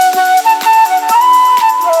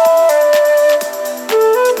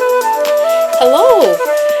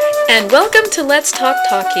and welcome to Let's Talk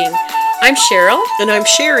Talking. I'm Cheryl. And I'm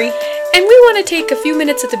Sherry. And we want to take a few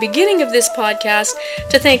minutes at the beginning of this podcast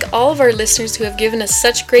to thank all of our listeners who have given us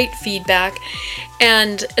such great feedback,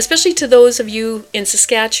 and especially to those of you in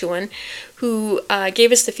Saskatchewan who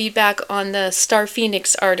gave us the feedback on the Star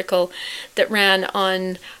Phoenix article that ran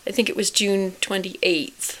on, I think it was June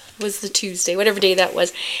 28th, was the Tuesday, whatever day that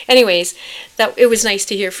was. Anyways, it was nice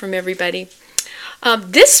to hear from everybody.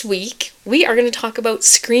 This week, we are going to talk about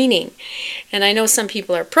screening. And I know some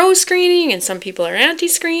people are pro-screening and some people are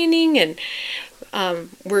anti-screening, and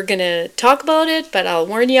we're going to talk about it, but I'll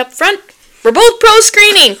warn you up front, we're both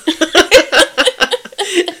pro-screening.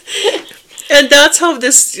 And that's how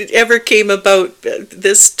this ever came about,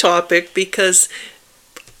 this topic, because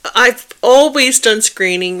I've always done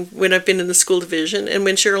screening when I've been in the school division, and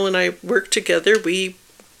when Cheryl and I worked together, we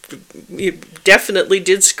definitely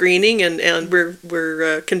did screening, and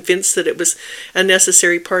we're convinced that it was a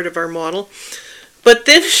necessary part of our model. But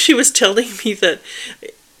then she was telling me that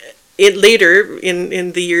later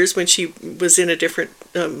in the years when she was in a different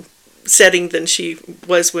setting than she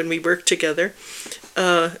was when we worked together,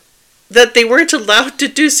 that they weren't allowed to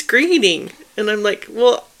do screening. And I'm like,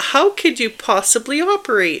 well, how could you possibly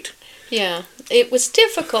operate? Yeah, it was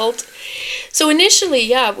difficult. So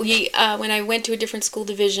initially, we when I went to a different school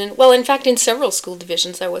division, well, in fact, in several school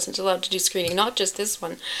divisions, I wasn't allowed to do screening, not just this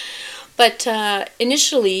one. But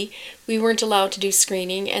initially, we weren't allowed to do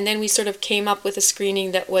screening, and then we sort of came up with a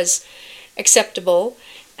screening that was acceptable.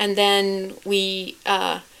 And then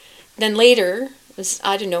then later, it was,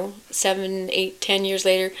 I don't know, 7, 8, 10 years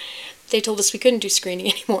later, they told us we couldn't do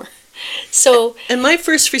screening anymore. So, and my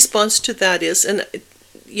first response to that is, and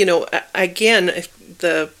you know, again,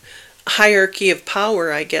 the hierarchy of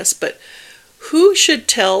power, I guess, but who should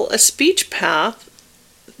tell a speech path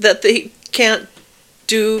that they can't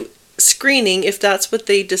do screening if that's what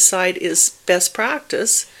they decide is best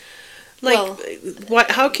practice? Like, well,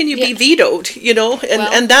 how can you be vetoed, you know?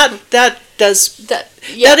 And that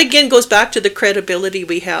again goes back to the credibility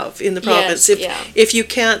we have in the province. If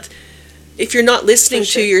you're not listening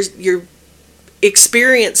to your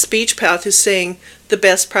experienced speech path who's saying the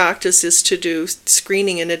best practice is to do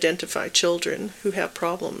screening and identify children who have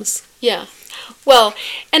problems. Yeah. Well,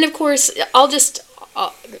 and of course, I'll just,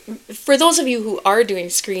 for those of you who are doing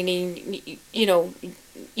screening, you know,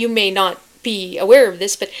 you may not be aware of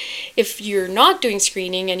this, but if you're not doing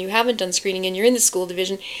screening and you haven't done screening and you're in the school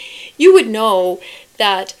division, you would know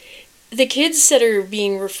that the kids that are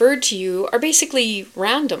being referred to you are basically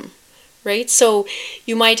random. Right? So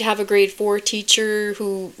you might have a grade 4 teacher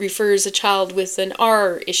who refers a child with an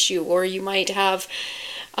R issue, or you might have,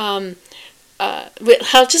 I'll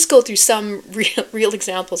just go through some real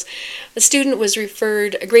examples. A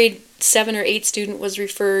grade 7 or 8 student was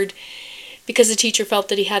referred because the teacher felt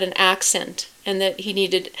that he had an accent and that he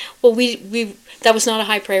needed, well, that was not a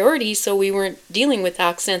high priority, so we weren't dealing with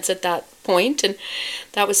accents at that point, and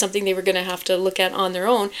that was something they were going to have to look at on their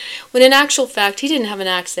own, when in actual fact he didn't have an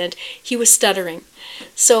accent, he was stuttering.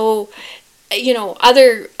 So, you know,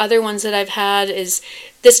 other ones that I've had is,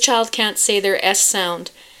 this child can't say their S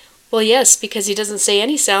sound. Well, yes, because he doesn't say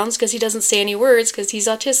any sounds, because he doesn't say any words, because he's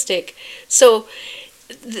autistic. So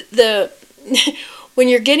when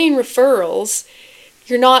you're getting referrals,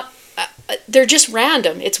 they're just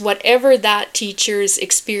random. It's whatever that teacher's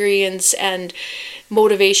experience and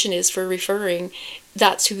motivation is for referring.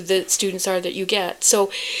 That's who the students are that you get. So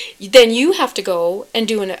then you have to go and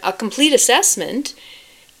do a complete assessment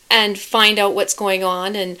and find out what's going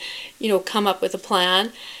on and, you know, come up with a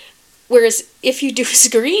plan. Whereas if you do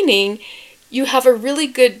screening, you have a really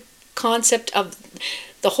good concept of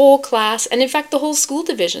the whole class, and in fact the whole school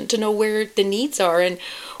division, to know where the needs are and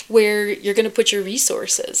where you're going to put your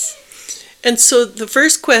resources. And so the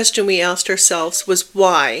first question we asked ourselves was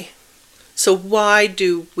why? So why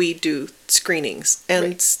do we do screenings?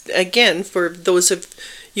 And again, for those of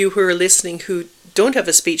you who are listening who don't have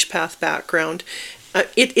a speech path background,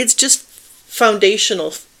 it's just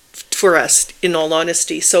foundational for us, in all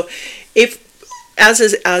honesty. So if,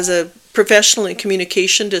 as a professional in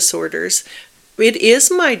communication disorders, it is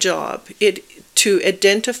my job to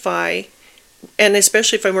identify, and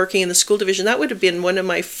especially if I'm working in the school division, that would have been one of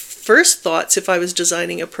my first thoughts if I was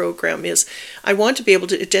designing a program, is I want to be able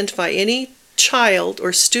to identify any child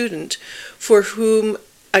or student for whom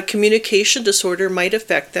a communication disorder might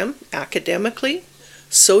affect them academically,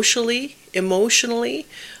 socially, emotionally.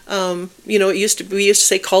 You know, we used to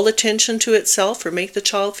say call attention to itself or make the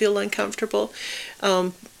child feel uncomfortable.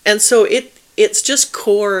 And so it's just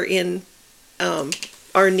core in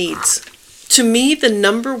our needs. To me, the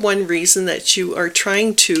number one reason that you are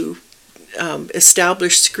trying to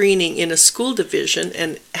establish screening in a school division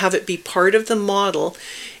and have it be part of the model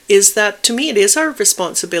is that, to me, it is our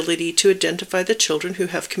responsibility to identify the children who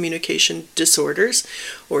have communication disorders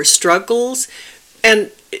or struggles.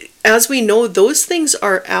 And as we know, those things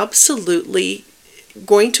are absolutely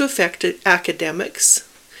going to affect academics.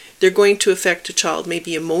 They're going to affect a child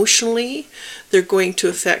maybe emotionally. They're going to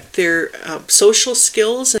affect their social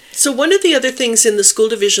skills. So one of the other things in the school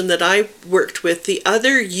division that I worked with, the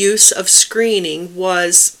other use of screening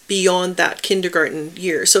was beyond that kindergarten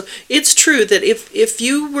year. So it's true that if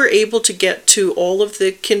you were able to get to all of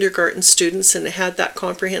the kindergarten students and had that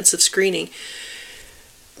comprehensive screening,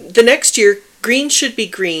 the next year, green should be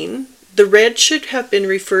green. The red should have been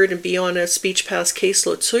referred and be on a speech path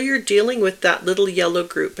caseload. So you're dealing with that little yellow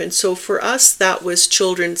group. And so for us, that was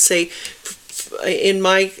children, say, in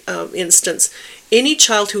my instance, any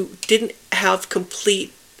child who didn't have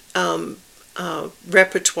complete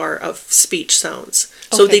repertoire of speech sounds.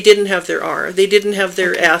 So they didn't have their R, they didn't have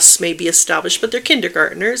their S maybe established, but they're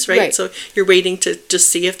kindergartners, right? So you're waiting to just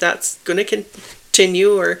see if that's going to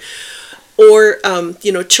continue, or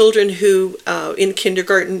children who in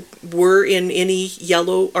kindergarten were in any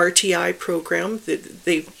yellow RTI program.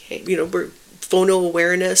 They were phono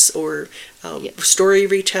awareness or story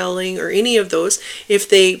retelling or any of those. If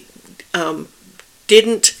they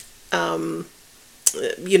didn't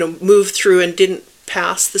move through and didn't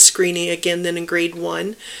pass the screening again, then in grade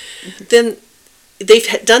 1, then they've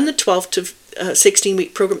done the 12 to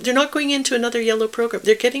 16-week program. They're not going into another yellow program.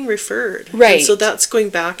 They're getting referred. Right. And so that's going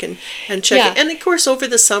back and checking. And of course, over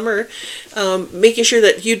the summer, making sure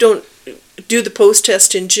that you don't do the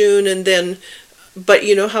post-test in June and then, but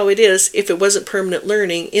you know how it is, if it wasn't permanent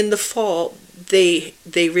learning, in the fall, they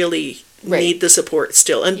really need the support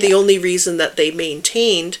still. And the only reason that they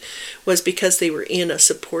maintained was because they were in a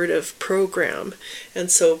supportive program.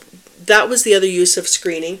 And so that was the other use of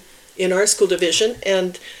screening in our school division.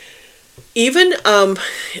 And even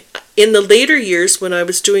in the later years when I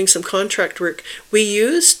was doing some contract work, we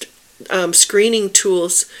used screening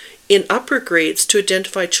tools in upper grades to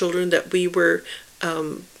identify children that we were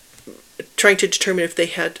trying to determine if they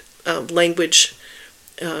had language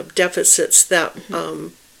deficits that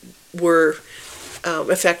were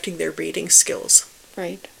affecting their reading skills.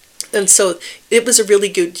 Right. And so it was a really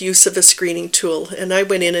good use of a screening tool. And I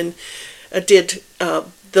went in and did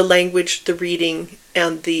the language, the reading,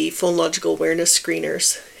 and the phonological awareness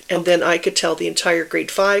screeners. And then I could tell the entire grade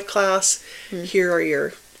 5 class, here are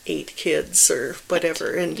your 8 kids or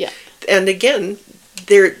whatever. And again,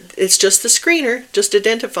 it's just the screener, just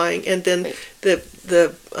identifying, and then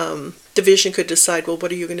the division could decide, well,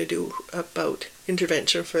 what are you going to do about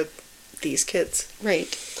intervention for these kids? Right.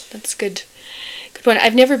 That's good. Good point.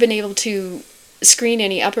 I've never been able to screen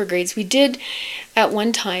any upper grades. We did at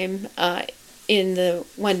one time in the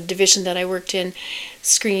one division that I worked in,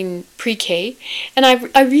 screen pre-K, and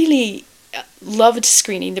I really loved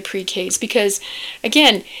screening the pre-Ks because,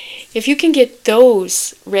 again, if you can get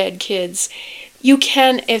those red kids, you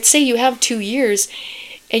can, if say you have 2 years,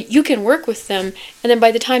 you can work with them, and then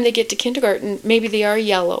by the time they get to kindergarten, maybe they are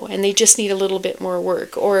yellow and they just need a little bit more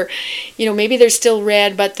work, or maybe they're still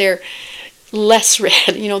red but they're less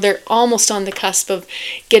red, they're almost on the cusp of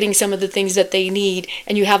getting some of the things that they need,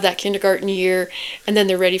 and you have that kindergarten year and then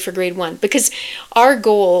they're ready for grade 1. Because our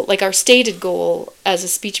goal, like our stated goal as a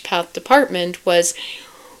speech path department, was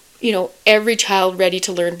every child ready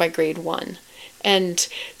to learn by grade 1. And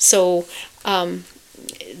so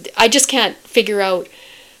I just can't figure out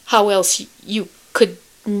how else you could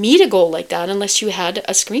meet a goal like that unless you had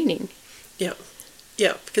a screening.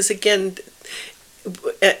 Yeah, because again,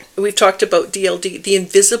 we've talked about DLD, the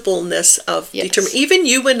invisibleness of determining. Even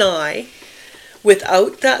you and I,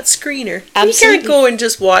 without that screener, you can't go and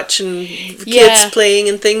just watch and kids playing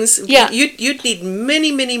and things. You'd need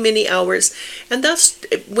many, many, many hours, and that's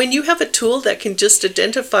when you have a tool that can just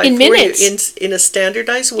identify in for minutes. you in a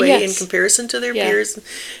standardized way in comparison to their peers.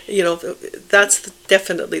 That's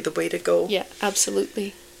definitely the way to go. Yeah,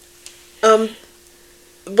 absolutely.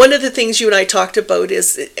 One of the things you and I talked about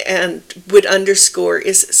is, and would underscore,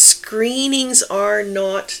 is screenings are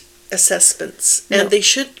not assessments, and they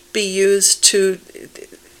should be used to,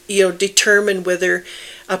 determine whether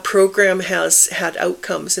a program has had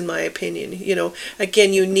outcomes, in my opinion.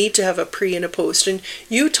 Again, you need to have a pre and a post, and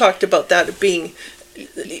you talked about that being,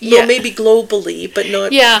 maybe globally, but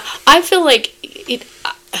not. Yeah, I feel like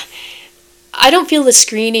I don't feel the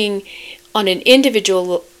screening on an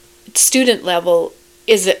individual student level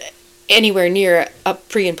is anywhere near a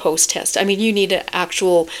pre and post test. I mean, you need an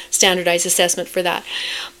actual standardized assessment for that.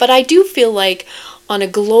 But I do feel like on a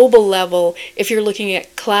global level, if you're looking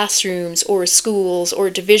at classrooms or schools or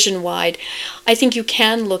division-wide, I think you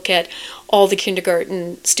can look at all the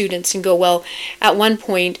kindergarten students and go, well, at one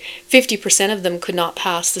point, 50% of them could not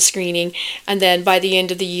pass the screening, and then by the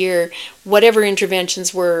end of the year, whatever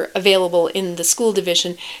interventions were available in the school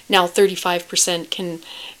division, now 35% can,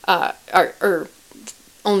 or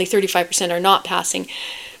only 35% are not passing,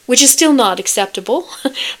 which is still not acceptable.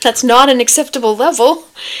 That's not an acceptable level,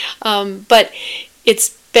 but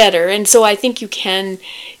it's better, and so I think you can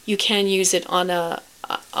use it on a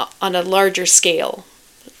larger scale.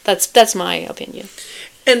 That's my opinion.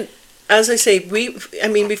 And as I say,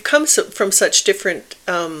 we've come from such different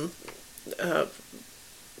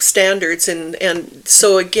standards, and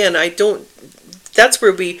so again, that's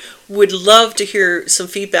where we would love to hear some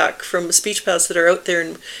feedback from speech paths that are out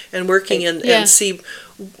there and working and see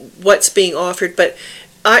what's being offered. But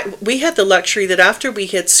we had the luxury that after we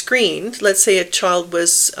had screened, let's say a child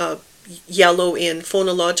was yellow in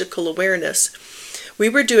phonological awareness, we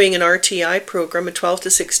were doing an RTI program, a 12 to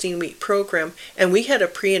 16 week program, and we had a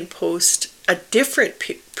different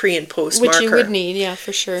pre and post Which marker. You would need, yeah,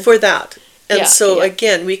 for sure. For that. And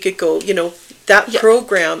again, we could go, that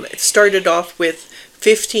program started off with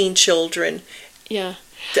 15 children. Yeah.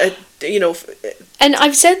 And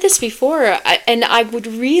I've said this before, and I would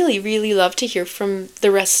really, really love to hear from the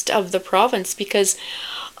rest of the province, because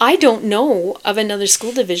I don't know of another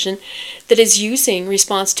school division that is using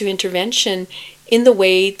response to intervention in the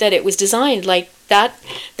way that it was designed. Like that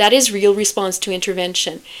is real response to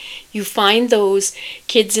intervention. You find those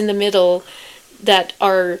kids in the middle that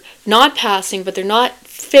are not passing, but they're not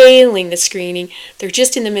failing the screening. They're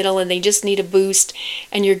just in the middle and they just need a boost,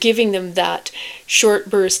 and you're giving them that short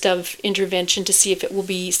burst of intervention to see if it will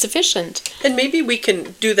be sufficient. And maybe we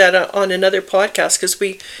can do that on another podcast, because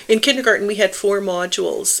in kindergarten we had 4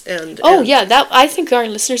 modules. That I think our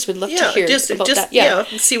listeners would love to hear about that. Yeah,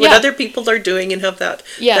 see what other people are doing and have that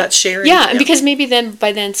sharing. Yeah, and because maybe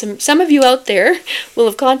by then some of you out there will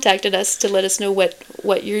have contacted us to let us know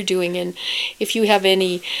what you're doing, and if you have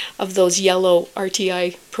any of those yellow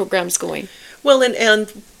RTI programs going. Well,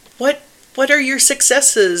 and what are your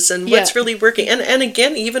successes, and what's really working? And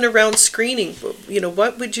again, even around screening,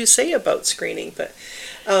 what would you say about screening? But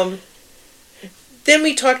then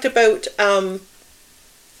we talked about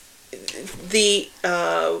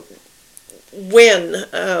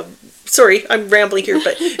sorry, I'm rambling here,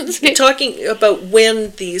 but talking about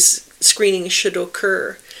when these screenings should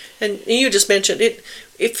occur. And you just mentioned it.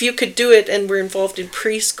 If you could do it, and we're involved in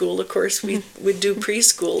preschool, of course, we would do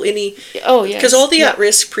preschool. Because all the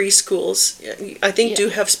at-risk preschools, I think, do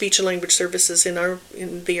have speech and language services in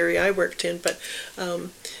the area I worked in. But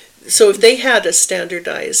so if they had a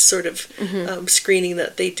standardized sort of screening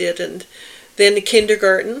that they did, and then the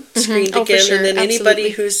kindergarten screened again, and then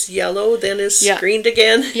anybody who's yellow then is screened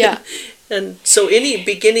again. Yeah. And so any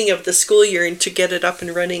beginning of the school year, and to get it up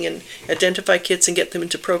and running and identify kids and get them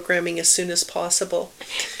into programming as soon as possible.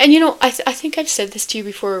 And I think I've said this to you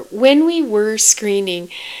before. When we were screening,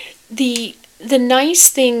 the nice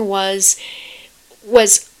thing was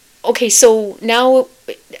okay, so now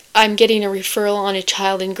I'm getting a referral on a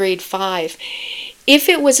child in grade 5. If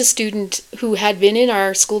it was a student who had been in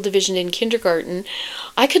our school division in kindergarten,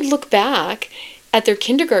 I could look back at their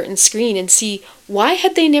kindergarten screen and see, why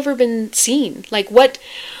had they never been seen? Like, what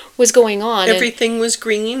was going on? Everything was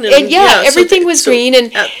green. Everything was green.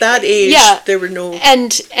 And at that age, there were no...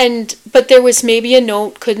 But there was maybe a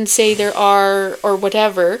note, couldn't say there are, or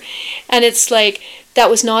whatever. And it's like, that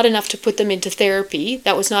was not enough to put them into therapy.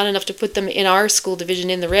 That was not enough to put them in our school division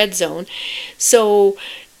in the red zone. So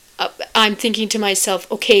I'm thinking to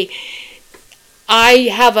myself, okay, I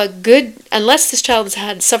have unless this child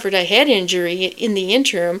has suffered a head injury in the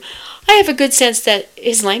interim, I have a good sense that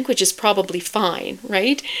his language is probably fine,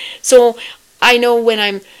 right? So I know when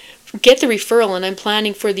I get the referral and I'm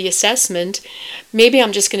planning for the assessment, maybe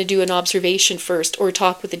I'm just going to do an observation first, or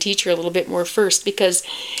talk with the teacher a little bit more first, because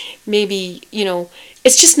maybe,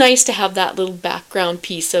 it's just nice to have that little background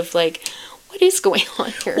piece of like, what is going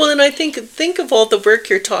on here? Well, and I think of all the work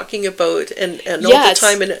you're talking about, and all the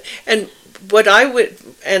time, and what I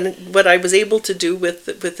was able to do with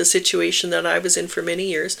the situation that I was in for many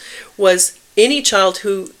years was, any child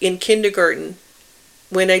who in kindergarten,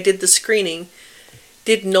 when I did the screening,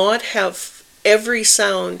 did not have every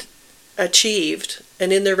sound achieved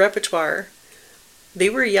and in their repertoire, they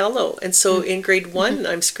were yellow. And so in grade 1,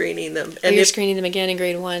 I'm screening them. And you're screening them again in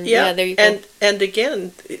grade 1. Yeah, there you go. And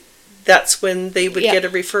again, that's when they would get a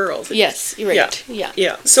referral. Yes, you're right.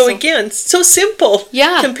 Yeah. So again, so simple.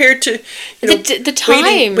 Yeah. Compared to the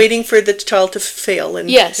time waiting for the child to fail. And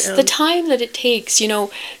yes, the time that it takes.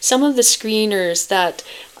 Some of the screeners that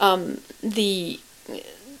the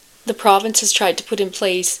province has tried to put in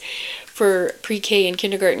place for pre-K and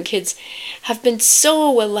kindergarten kids have been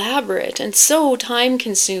so elaborate and so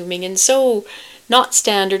time-consuming and so not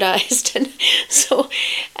standardized, and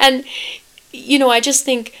I just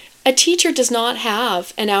think a teacher does not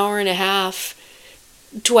have an hour and a half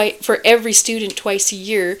for every student twice a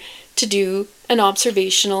year to do an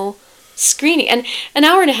observational screening. And an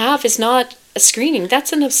hour and a half is not a screening,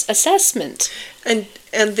 that's an assessment. And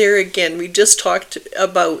there again, we just talked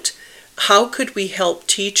about how could we help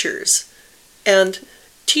teachers. And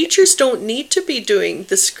teachers don't need to be doing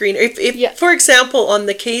the screen. If for example, on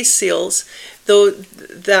the case seals, though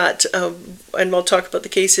that, and we'll talk about the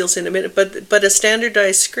case seals in a minute, but a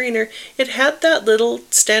standardized screener, it had that little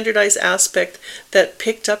standardized aspect that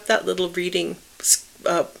picked up that little reading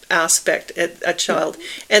aspect at a child,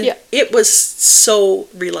 and it was so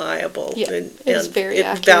reliable and very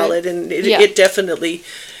valid, and it definitely.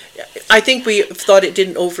 I think we thought it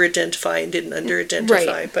didn't over-identify and didn't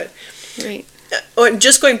under-identify, but. Right. And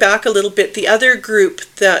just going back a little bit, the other group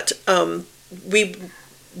that we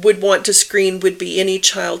would want to screen would be any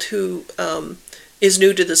child who is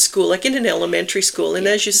new to the school, like in an elementary school. And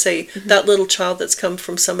as you say, that little child that's come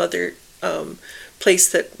from some other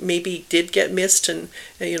place that maybe did get missed, and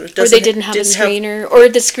doesn't, or they didn't have a screener, or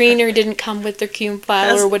the screener didn't come with their CUME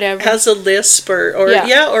file or whatever, has a lisp or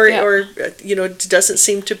doesn't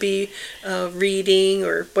seem to be reading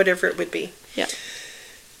or whatever it would be. Yeah.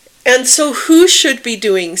 And so who should be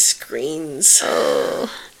doing screens?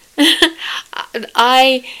 Oh.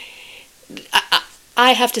 I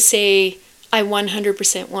have to say I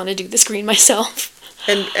 100% want to do the screen myself.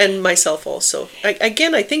 And myself also. I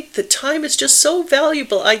think the time is just so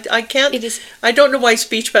valuable. I can't. It is. I don't know why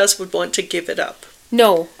SpeechPath would want to give it up.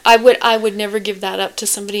 No, I would never give that up to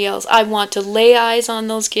somebody else. I want to lay eyes on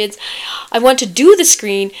those kids. I want to do the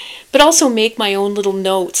screen, but also make my own little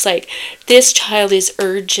notes, like, this child is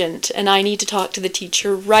urgent and I need to talk to the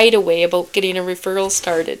teacher right away about getting a referral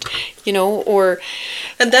started, or...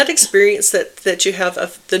 And that experience that you have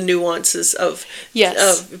of the nuances of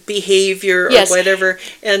behavior or whatever,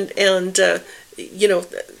 and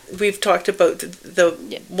we've talked about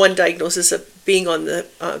the one diagnosis of being on the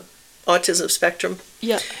autism spectrum.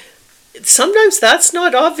 Yeah. Sometimes that's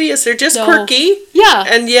not obvious. They're just quirky. Yeah.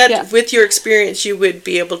 And yet, with your experience, you would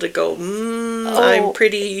be able to go, I'm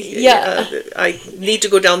pretty, I need to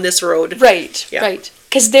go down this road. Right, right.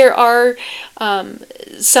 Because there are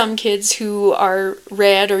some kids who are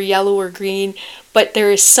red or yellow or green, but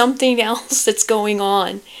there is something else that's going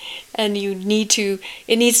on, and it needs to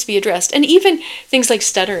be addressed. And even things like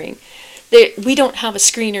stuttering. We don't have a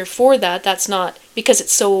screener for that. That's not because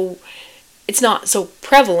it's not so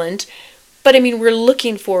prevalent. But I mean, we're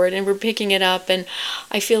looking for it and we're picking it up, and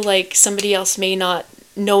I feel like somebody else may not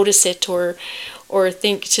notice it or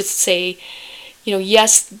think to say,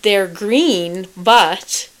 yes, they're green,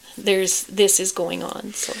 but this is going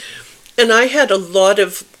on. So. And I had a lot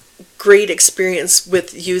of great experience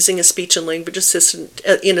with using a speech and language assistant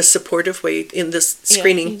in a supportive way in this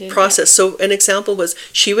screening process. So an example was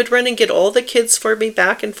she would run and get all the kids for me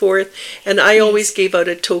back and forth, and I always gave out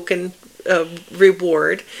a token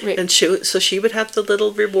reward, and she would have the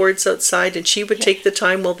little rewards outside, and she would take the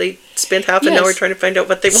time while they spent half an hour trying to find out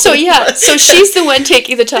what they wanted. So she's the one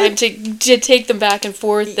taking the time to take them back and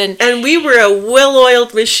forth, and we were a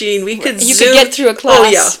well-oiled machine. We could could get through a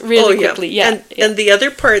class really quickly. And the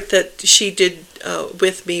other part that she did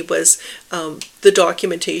with me was the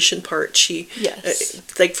documentation part. She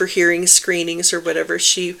like for hearing screenings or whatever,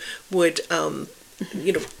 she would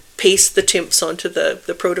paste the TIMPs onto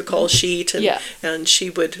the protocol sheet, and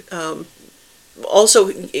she would also,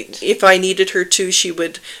 if I needed her to, she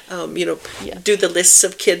would do the lists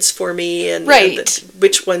of kids for me, and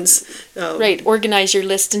which ones organize your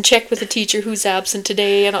list and check with the teacher who's absent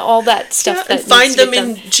today and all that stuff, and find them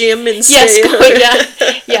in gym and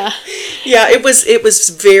it was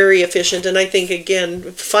very efficient. And I think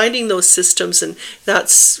again, finding those systems, and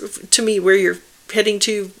that's to me where you're heading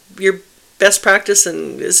to your best practice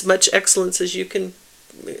and as much excellence as you can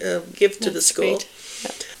give to the school. Great.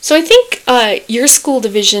 Yeah. So I think your school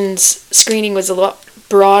division's screening was a lot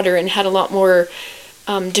broader and had a lot more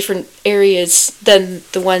different areas than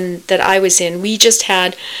the one that I was in. We just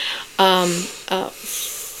had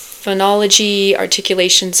phonology,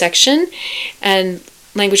 articulation section, and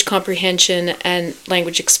language comprehension and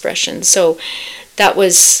language expression. So that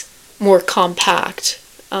was more compact.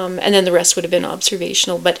 and then the rest would have been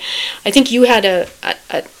observational. But I think you had a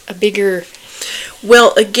bigger...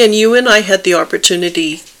 Well, again, you and I had the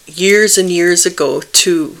opportunity years and years ago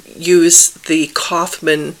to use the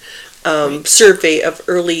Kaufman survey of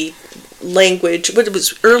early language, what it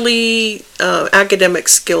was, early academic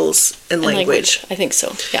skills and language. I think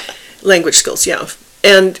so, yeah. Language skills, yeah.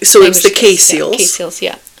 And so it's the K-SEALs. Yeah, K-SEALs,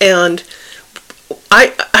 yeah. And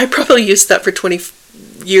I probably used that for 20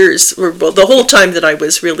 years, or well, the whole time that I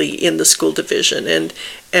was really in the school division. And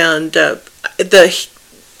the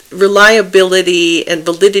reliability and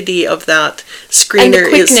validity of that screener and the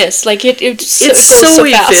quickness, it's so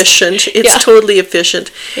efficient. It's totally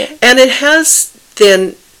efficient. Yeah. And it has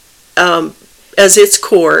then, as its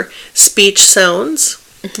core, speech sounds,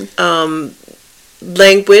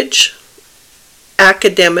 language,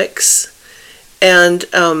 academics, and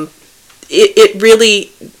it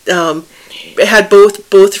really had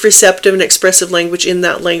both receptive and expressive language in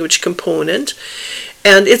that language component.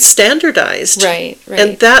 And it's standardized. Right.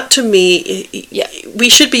 And that, to me, we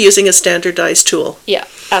should be using a standardized tool. Yeah,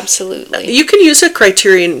 absolutely. You can use a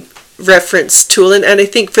criterion reference tool, and I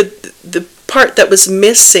think for the part that was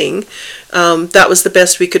missing, that was the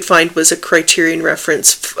best we could find, was a criterion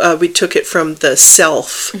reference. We took it from the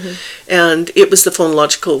SELF, and it was the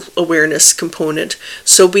phonological awareness component.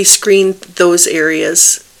 So we screened those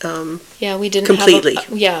areas we didn't completely.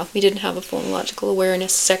 We didn't have a phonological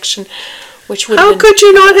awareness section. Which would How could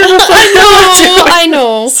you not have a phonological? I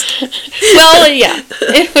know. Well, yeah,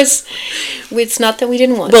 it was. It's not that we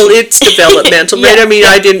didn't want. Well, to. it's developmental, right? I mean,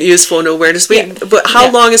 I didn't use phono awareness. But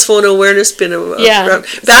how long has phono awareness been around?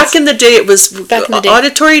 Back in the day, it was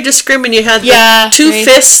auditory discriminant. You had the two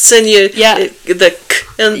fists, and the k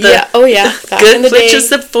and the back in the day.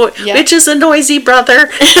 Which is the noisy brother.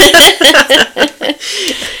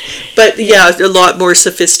 But a lot more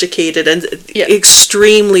sophisticated and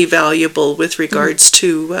extremely valuable with regards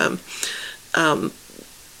to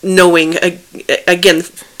knowing, again,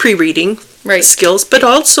 pre-reading skills, but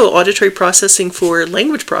also auditory processing for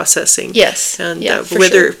language processing. Yes, and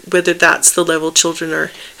whether that's the level children are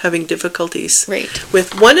having difficulties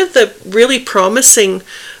with. One of the really promising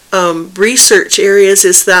research areas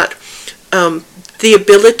is that the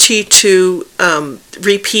ability to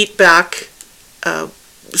repeat back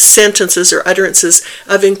sentences or utterances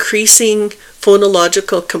of increasing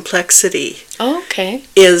phonological complexity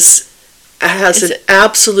has an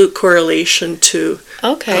absolute correlation to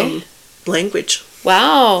language.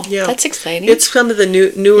 Wow, that's exciting. It's some of the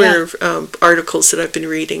newer articles that I've been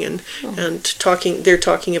reading, and they're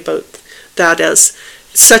talking about that as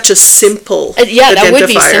such a simple identifier. That would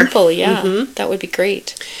be simple. That would be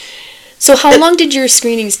great. So how long did your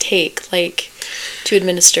screenings take, to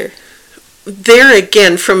administer? There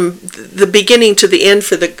again, from the beginning to the end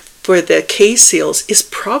for the K-SEALs is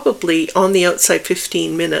probably on the outside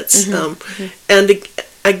 15 minutes. And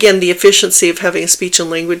again, the efficiency of having a speech and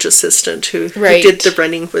language assistant who did the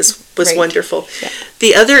running was wonderful. Yeah.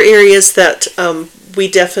 The other areas that we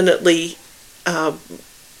definitely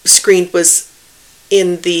screened was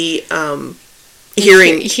in the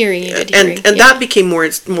hearing, and that became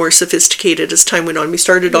more sophisticated as time went on. We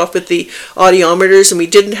started off with the audiometers, and we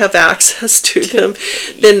didn't have access to them.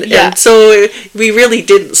 And so we really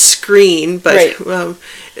didn't screen. But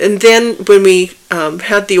and then when we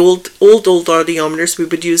had the old audiometers, we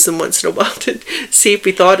would use them once in a while to see if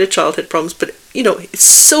we thought a child had problems. But it's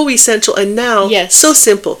so essential, and now so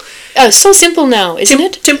simple. So simple now, isn't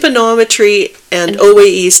it? Tympanometry and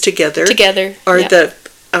OAEs together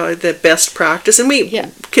are the best practice, and we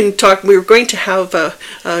can talk. We were going to have an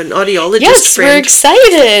audiologist friend. We're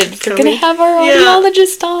excited. We're going to have our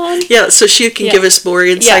audiologist on. Yeah, so she can give us more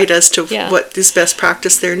insight as to what is best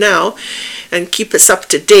practice there now, and keep us up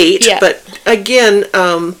to date. Yeah. But again,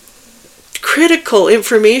 critical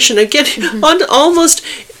information. Again, on almost.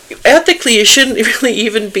 Ethically, you shouldn't really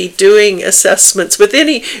even be doing assessments with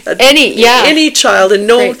any child, and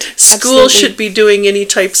no school should be doing any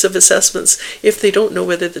types of assessments if they don't know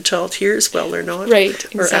whether the child hears well or not,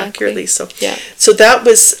 or accurately. So that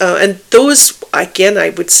was, and those again, I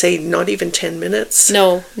would say not even 10 minutes.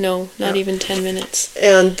 No, not even 10 minutes.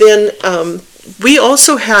 And then we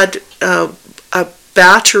also had a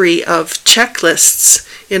battery of checklists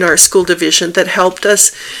in our school division that helped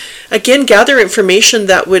us. Again, gather information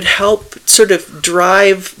that would help sort of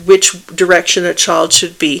drive which direction a child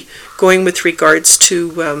should be going with regards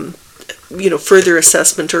to, further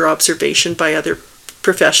assessment or observation by other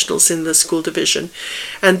professionals in the school division.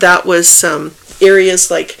 And that was areas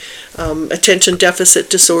like attention deficit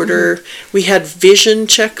disorder. We had vision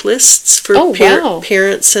checklists for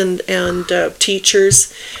parents and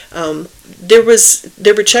teachers. There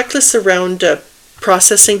were checklists around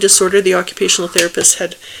processing disorder. The occupational therapist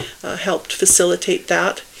had helped facilitate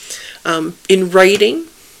that. In writing,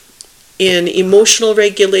 in emotional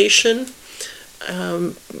regulation,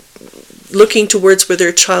 looking towards whether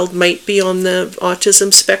a child might be on the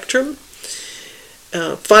autism spectrum,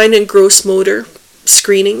 fine and gross motor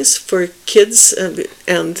screenings for kids,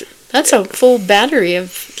 and that's a full battery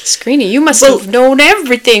of screening. You must have known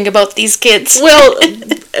everything about these kids. Well,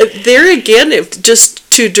 there again, just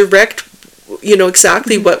to direct,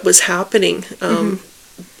 exactly what was happening.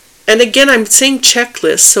 And again, I'm saying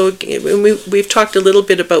checklists. So we've talked a little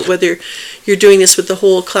bit about whether you're doing this with the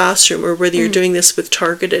whole classroom or whether you're doing this with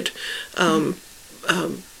targeted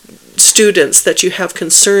students that you have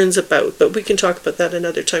concerns about. But we can talk about that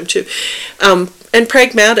another time too. And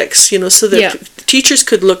pragmatics, so that teachers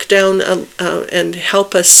could look down and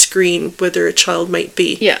help us screen whether a child might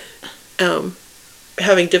be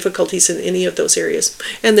having difficulties in any of those areas.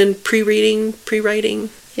 And then pre-reading, pre-writing.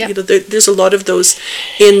 Yeah. There's a lot of those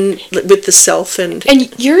with the self and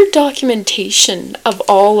your documentation of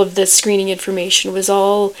all of the screening information was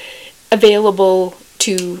all available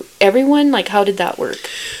to everyone. Like, how did that work?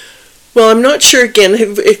 Well, I'm not sure, again,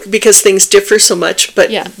 because things differ so much, but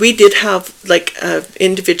we did have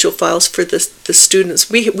individual files for the students.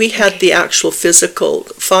 We had the actual physical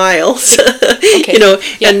files,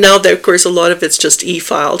 and now of course a lot of it's just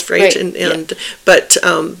e-filed, right? But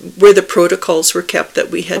where the protocols were kept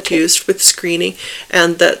that we had used with screening,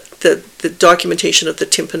 and that the documentation of the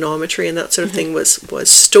tympanometry and that sort of thing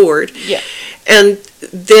was stored. Yeah. And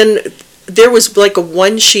then there was like a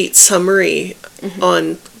one-sheet summary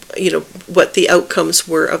on what the outcomes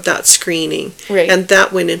were of that screening, and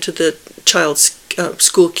that went into the child's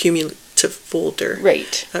school cumulative folder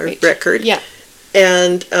record. Yeah,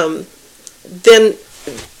 and then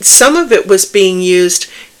some of it was being used,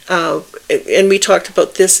 and we talked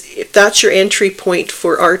about this. If that's your entry point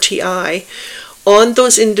for RTI, on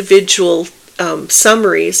those individual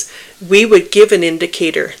summaries, we would give an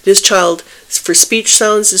indicator. This child, for speech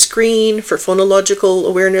sounds, is green, for phonological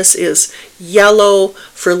awareness is yellow,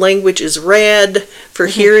 for language is red, for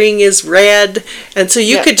hearing is red. And so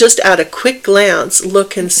you could just at a quick glance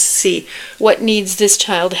look and see what needs this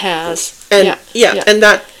child has. And and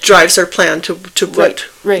that drives our plan to what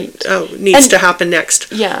needs to happen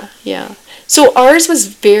next. Yeah. So ours was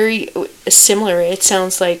very similar. It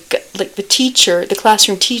sounds like the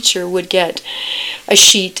classroom teacher would get a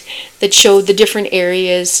sheet that showed the different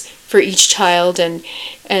areas for each child and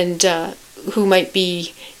who might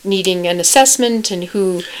be needing an assessment and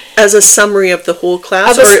who... As a summary of the whole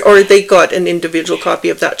class, or they got an individual copy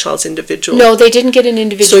of that child's individual... No, they didn't get an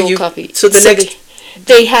individual copy. So the next...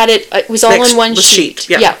 They had it was all on one sheet.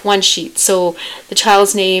 Yeah, one sheet. So the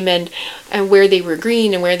child's name and where they were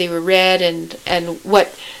green and where they were red and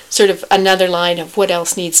what sort of another line of what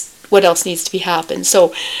else needs to be happened.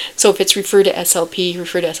 So if it's refer to SLP,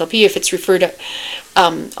 refer to SLP. If it's refer to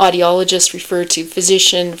audiologist, refer to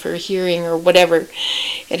physician for hearing or whatever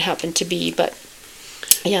it happened to be. But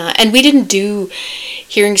yeah, and we didn't do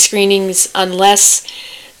hearing screenings unless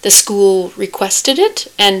the school requested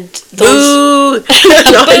it, and those... Boo!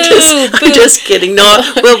 No, I'm just kidding. No,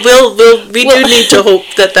 we do need to hope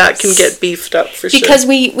that can get beefed up for sure. Because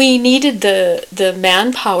we needed the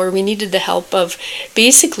manpower, we needed the help of...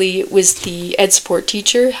 Basically, it was the ed support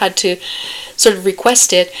teacher had to sort of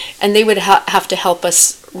request it, and they would have to help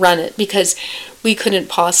us run it, because we couldn't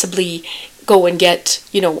possibly go and get,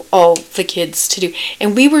 all the kids to do.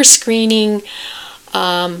 And we were screening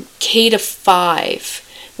K to 5.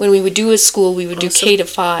 When we would do a school, we would do K to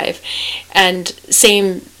 5, and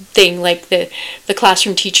same thing, like the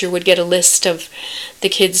classroom teacher would get a list of the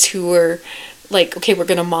kids who were like, okay, we're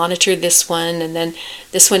going to monitor this one, and then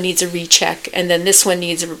this one needs a recheck, and then this one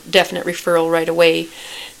needs a definite referral right away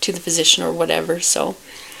to the physician or whatever. So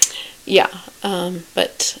yeah, and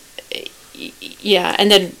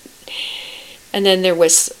then there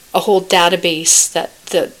was a whole database that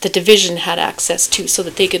the division had access to, so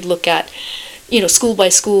that they could look at, school by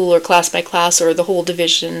school or class by class or the whole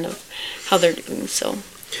division of how they're doing. So,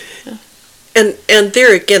 yeah. And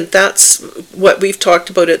there again, that's what we've talked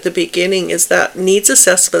about at the beginning, is that needs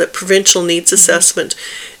assessment, that provincial needs assessment.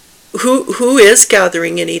 Who is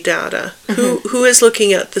gathering any data? Who is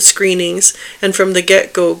looking at the screenings and from the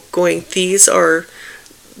get-go going, these are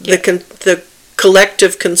the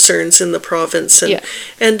collective concerns in the province,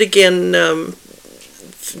 and again,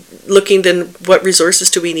 looking then what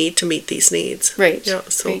resources do we need to meet these needs. Right. Yeah.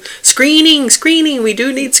 So right. screening, we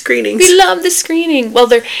do need screenings. We love the screening. Well,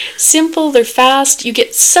 they're simple, they're fast. You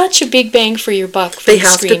get such a big bang for your buck from They the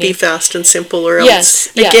have screening. to be fast and simple, or Yes,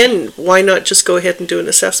 else, yeah. again, why not just go ahead and do an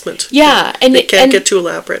assessment? Yeah, and They can't get too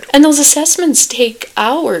elaborate. And those assessments take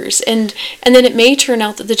hours, and then it may turn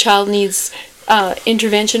out that the child needs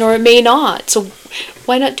intervention, or it may not. So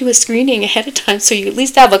why not do a screening ahead of time so you at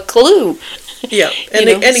least have a clue? Yeah, and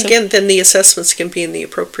again, then the assessments can be in the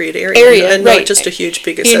appropriate area and right. not just a huge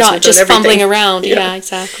big You're assessment. not just on everything. fumbling around. Yeah,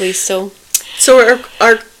 exactly. So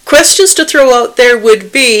our questions to throw out there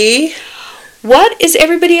would be, what is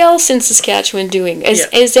everybody else in Saskatchewan doing?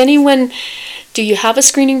 Is anyone, do you have a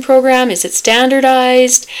screening program? Is it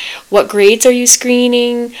standardized? What grades are you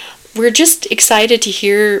screening? We're just excited to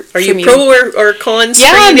hear are from you pro or con screenings?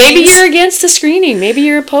 Yeah, maybe you're against the screening. Maybe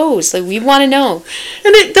you're opposed. Like, we want to know.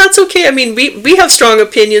 And that's okay. I mean, we have strong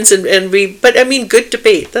opinions, but I mean, good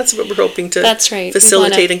debate. That's what we're hoping to That's right.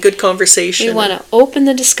 facilitate, and good conversation. We want to open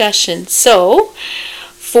the discussion. So,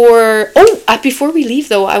 before we leave,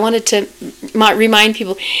 though, I wanted to remind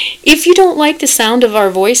people, if you don't like the sound of our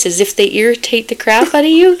voices, if they irritate the crap out of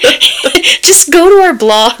you, just go to our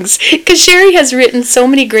blogs, because Sherry has written so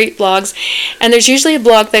many great blogs, and there's usually a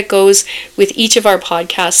blog that goes with each of our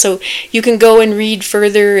podcasts, so you can go and read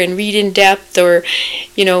further and read in depth, or,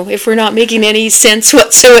 if we're not making any sense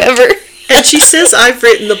whatsoever. And she says I've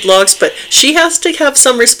written the blogs, but she has to have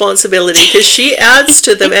some responsibility because she adds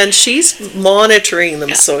to them and she's monitoring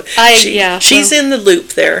them. So she's in the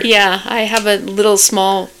loop there. Yeah, I have a little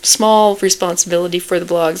small responsibility for the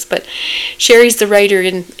blogs, but Sherry's the writer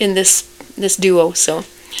in this duo. So.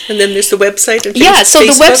 And then there's the website and so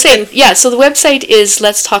Facebook. The website is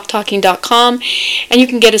letstalktalking.com, and you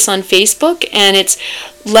can get us on Facebook, and it's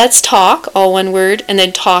Let's Talk, all one word, and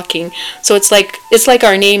then talking. So it's like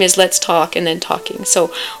our name is Let's Talk and then talking. So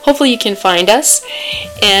hopefully you can find us,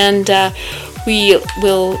 and we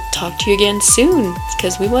will talk to you again soon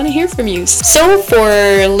because we want to hear from you. So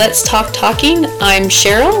for Let's Talk Talking, I'm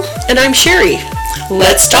Cheryl. And I'm Sherry.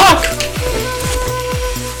 Let's talk!